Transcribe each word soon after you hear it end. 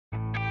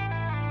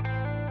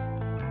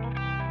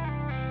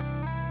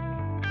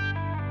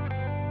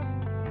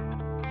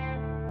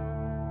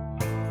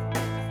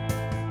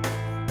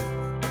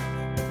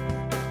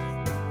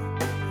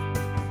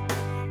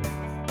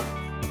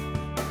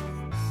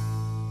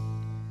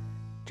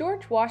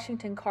George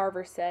Washington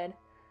Carver said,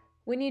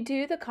 "When you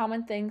do the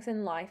common things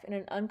in life in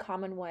an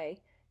uncommon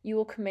way, you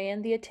will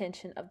command the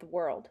attention of the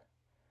world."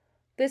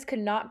 This could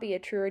not be a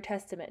truer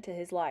testament to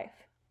his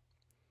life.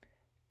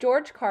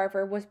 George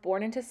Carver was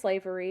born into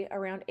slavery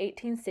around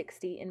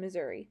 1860 in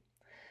Missouri.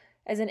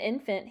 As an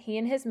infant, he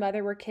and his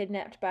mother were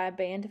kidnapped by a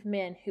band of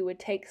men who would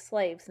take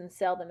slaves and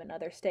sell them in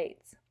other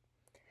states.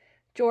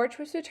 George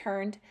was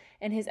returned,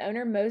 and his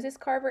owner Moses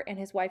Carver and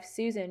his wife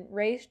Susan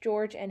raised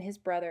George and his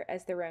brother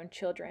as their own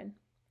children.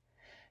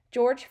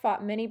 George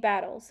fought many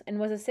battles and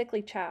was a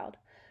sickly child,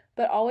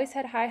 but always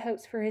had high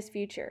hopes for his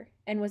future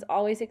and was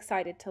always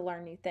excited to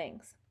learn new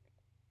things.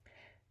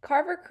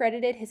 Carver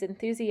credited his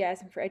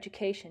enthusiasm for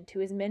education to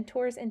his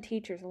mentors and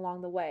teachers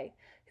along the way,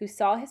 who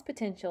saw his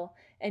potential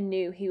and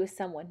knew he was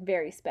someone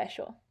very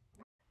special.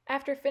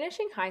 After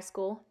finishing high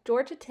school,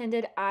 George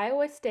attended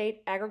Iowa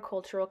State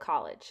Agricultural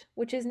College,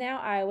 which is now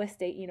Iowa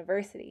State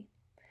University.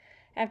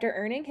 After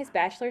earning his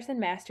bachelor's and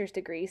master's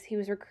degrees, he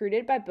was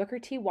recruited by Booker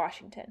T.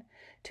 Washington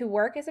to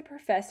work as a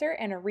professor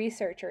and a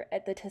researcher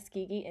at the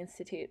Tuskegee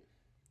Institute.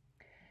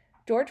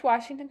 George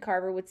Washington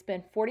Carver would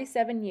spend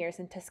 47 years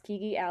in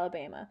Tuskegee,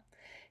 Alabama,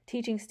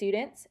 teaching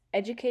students,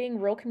 educating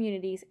rural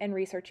communities, and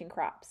researching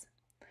crops.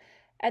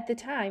 At the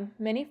time,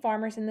 many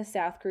farmers in the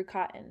South grew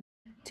cotton.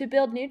 To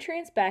build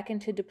nutrients back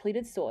into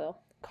depleted soil,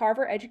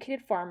 Carver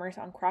educated farmers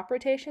on crop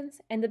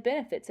rotations and the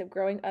benefits of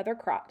growing other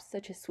crops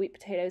such as sweet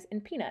potatoes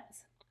and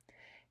peanuts.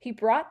 He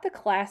brought the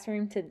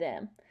classroom to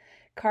them.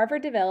 Carver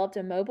developed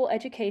a mobile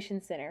education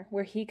center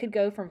where he could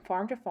go from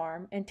farm to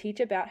farm and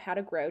teach about how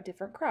to grow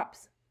different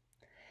crops.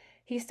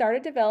 He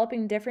started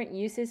developing different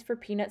uses for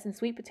peanuts and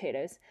sweet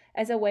potatoes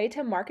as a way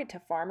to market to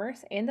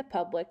farmers and the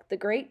public the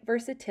great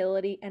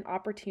versatility and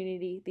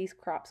opportunity these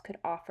crops could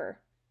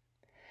offer.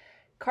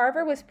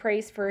 Carver was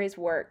praised for his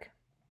work.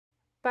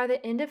 By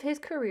the end of his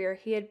career,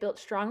 he had built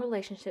strong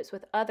relationships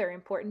with other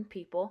important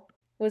people,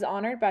 was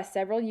honored by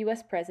several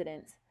U.S.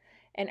 presidents,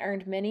 and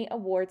earned many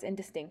awards and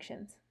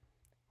distinctions.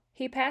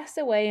 He passed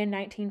away in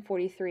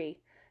 1943,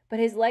 but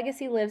his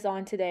legacy lives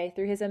on today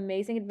through his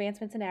amazing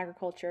advancements in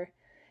agriculture,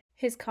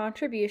 his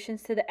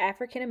contributions to the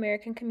African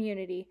American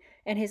community,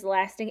 and his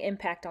lasting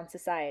impact on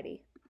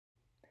society.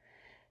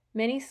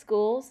 Many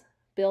schools,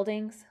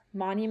 buildings,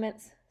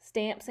 monuments,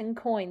 stamps, and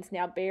coins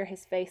now bear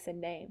his face and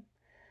name,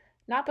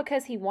 not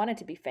because he wanted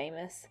to be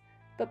famous,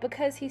 but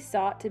because he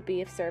sought to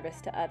be of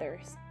service to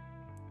others.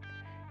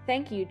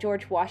 Thank you,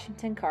 George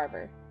Washington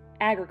Carver.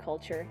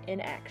 Agriculture in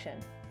Action.